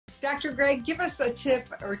Dr. Greg, give us a tip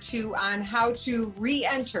or two on how to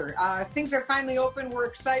re-enter. Things are finally open, we're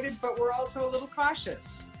excited, but we're also a little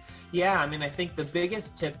cautious. Yeah, I mean, I think the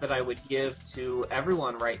biggest tip that I would give to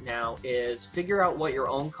everyone right now is figure out what your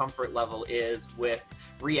own comfort level is with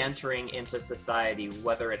re-entering into society,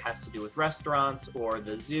 whether it has to do with restaurants or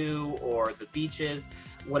the zoo or the beaches.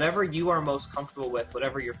 Whatever you are most comfortable with,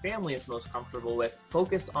 whatever your family is most comfortable with,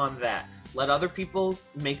 focus on that. Let other people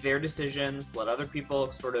make their decisions, let other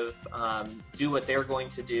people sort of do what they're going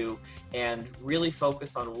to do, and really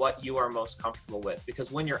focus on what you are most comfortable with.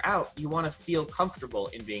 Because when you're out, you want to feel comfortable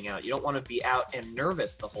in being out. You don't want to be out and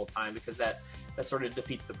nervous the whole time, because that sort of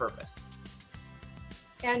defeats the purpose.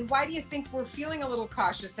 And why do you think we're feeling a little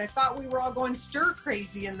cautious? I thought we were all going stir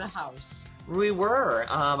crazy in the house. We were.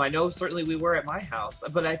 I know certainly we were at my house,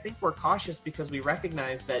 but I think we're cautious because we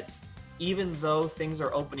recognize that even though things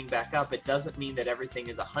are opening back up, it doesn't mean that everything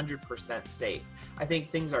is 100% safe. I think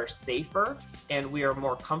things are safer and we are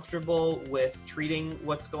more comfortable with treating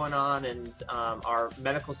what's going on, and our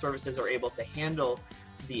medical services are able to handle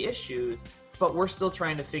the issues, but we're still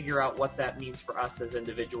trying to figure out what that means for us as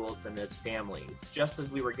individuals and as families. Just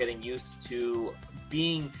as we were getting used to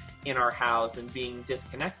being in our house and being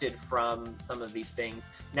disconnected from some of these things,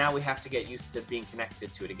 now we have to get used to being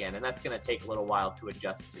connected to it again, and that's going to take a little while to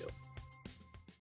adjust to.